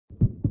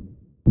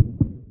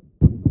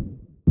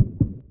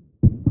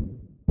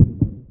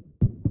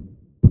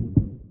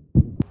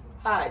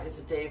Hi, this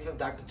is Dave from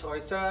Dr.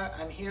 Toy Store.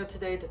 I'm here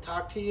today to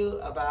talk to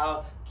you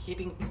about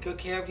keeping good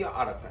care of your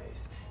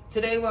autoclaves.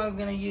 Today we're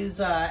going to use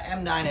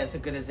M9 as a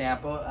good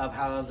example of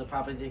how to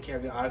properly take care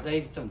of your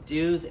autoclaves, some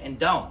do's and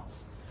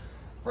don'ts.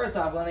 First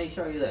off, let me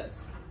show you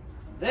this.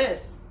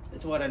 This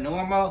is what a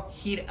normal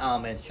heat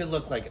element should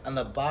look like on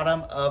the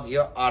bottom of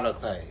your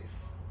autoclave.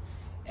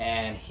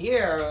 And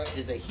here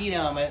is a heat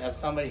element of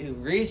somebody who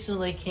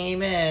recently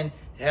came in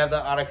to have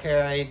the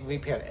autoclave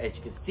repaired. As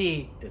you can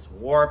see, it's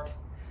warped,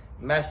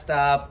 messed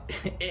up.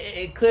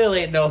 It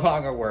clearly no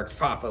longer works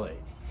properly.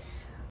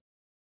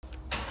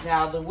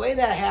 Now, the way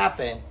that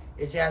happened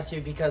is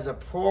actually because of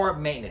poor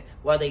maintenance.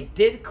 While they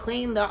did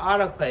clean the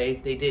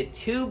autoclave, they did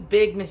two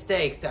big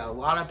mistakes that a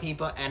lot of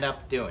people end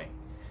up doing.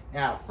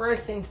 Now,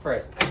 first things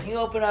first, when you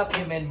open up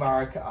your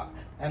mid-mark M9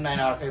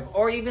 autoclave,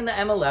 or even the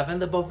M11,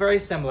 they're both very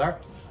similar.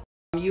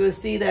 You will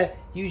see that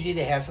usually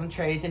they have some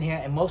trays in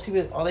here, and most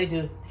people, all they do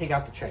is take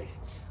out the trays.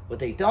 What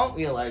they don't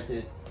realize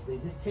is they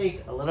just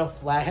take a little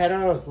flathead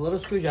or a little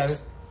screwdriver,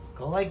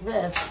 go like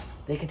this,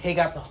 they can take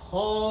out the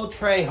whole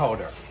tray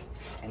holder.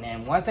 And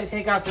then once I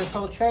take out this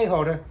whole tray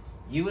holder,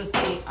 you will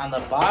see on the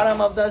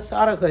bottom of this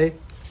autoclave,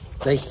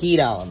 the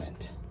heat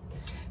element.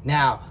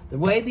 Now, the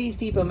way these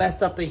people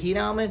messed up the heat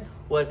element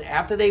was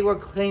after they were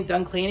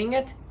done cleaning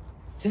it,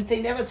 since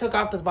they never took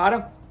off the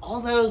bottom,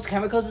 all those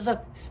chemicals and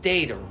stuff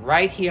stayed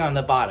right here on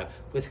the bottom,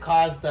 which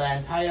caused the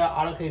entire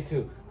autoclave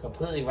to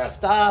completely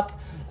rust up,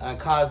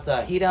 caused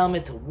the heat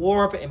element to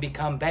warp and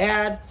become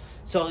bad.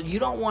 So you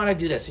don't want to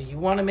do this. So you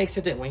want to make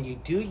sure that when you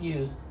do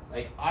use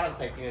like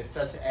autoclave cleaners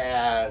such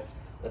as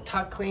the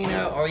Tuck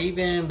Cleaner or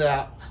even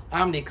the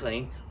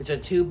OmniClean, which are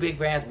two big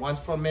brands, one's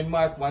for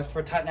mid-mark, one's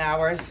for Tutton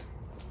Hours,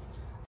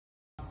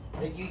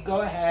 that you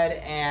go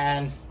ahead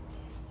and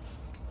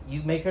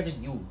you make sure that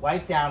you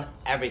wipe down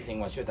everything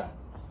once you're done.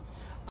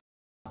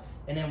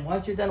 And then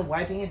once you're done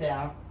wiping it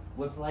down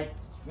with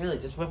really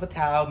just with a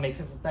towel, makes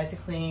it nice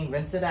and clean,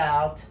 rinse it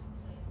out,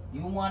 you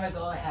want to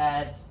go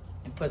ahead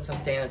and put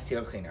some stainless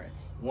steel cleaner in.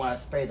 You want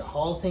to spray the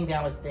whole thing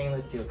down with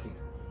stainless steel cleaner.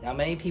 Now,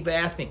 many people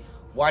ask me,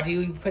 why do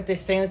you put the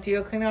stainless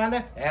steel cleaner on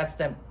there? I ask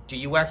them, do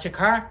you wax your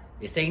car?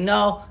 They say,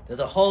 no, there's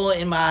a hole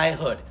in my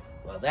hood.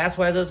 Well, that's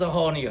why there's a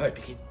hole in your hood,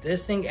 because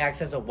this thing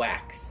acts as a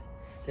wax.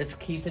 This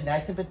keeps it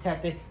nice and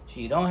protected,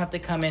 so you don't have to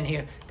come in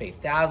here, pay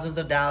thousands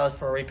of dollars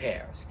for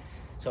repairs.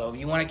 So if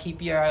you want to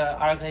keep your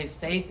autoclave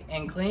safe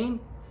and clean,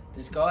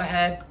 just go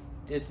ahead,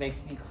 just make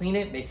sure you clean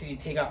it, make sure you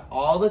take out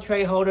all the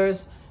tray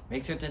holders,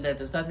 make sure that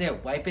there's nothing there,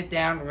 wipe it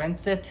down,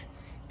 rinse it,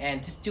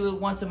 and just do it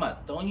once a month.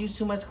 Don't use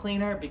too much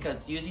cleaner, because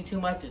using too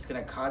much is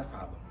going to cause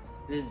problems.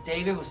 This is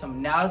David with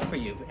some knowledge for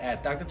you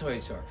at Dr. Toy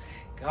Store.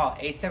 Call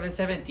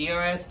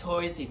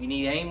 877-DRS-TOYS if you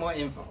need any more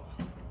info.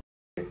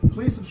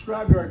 Please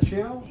subscribe to our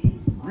channel,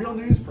 Real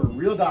News for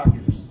Real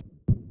Doctors.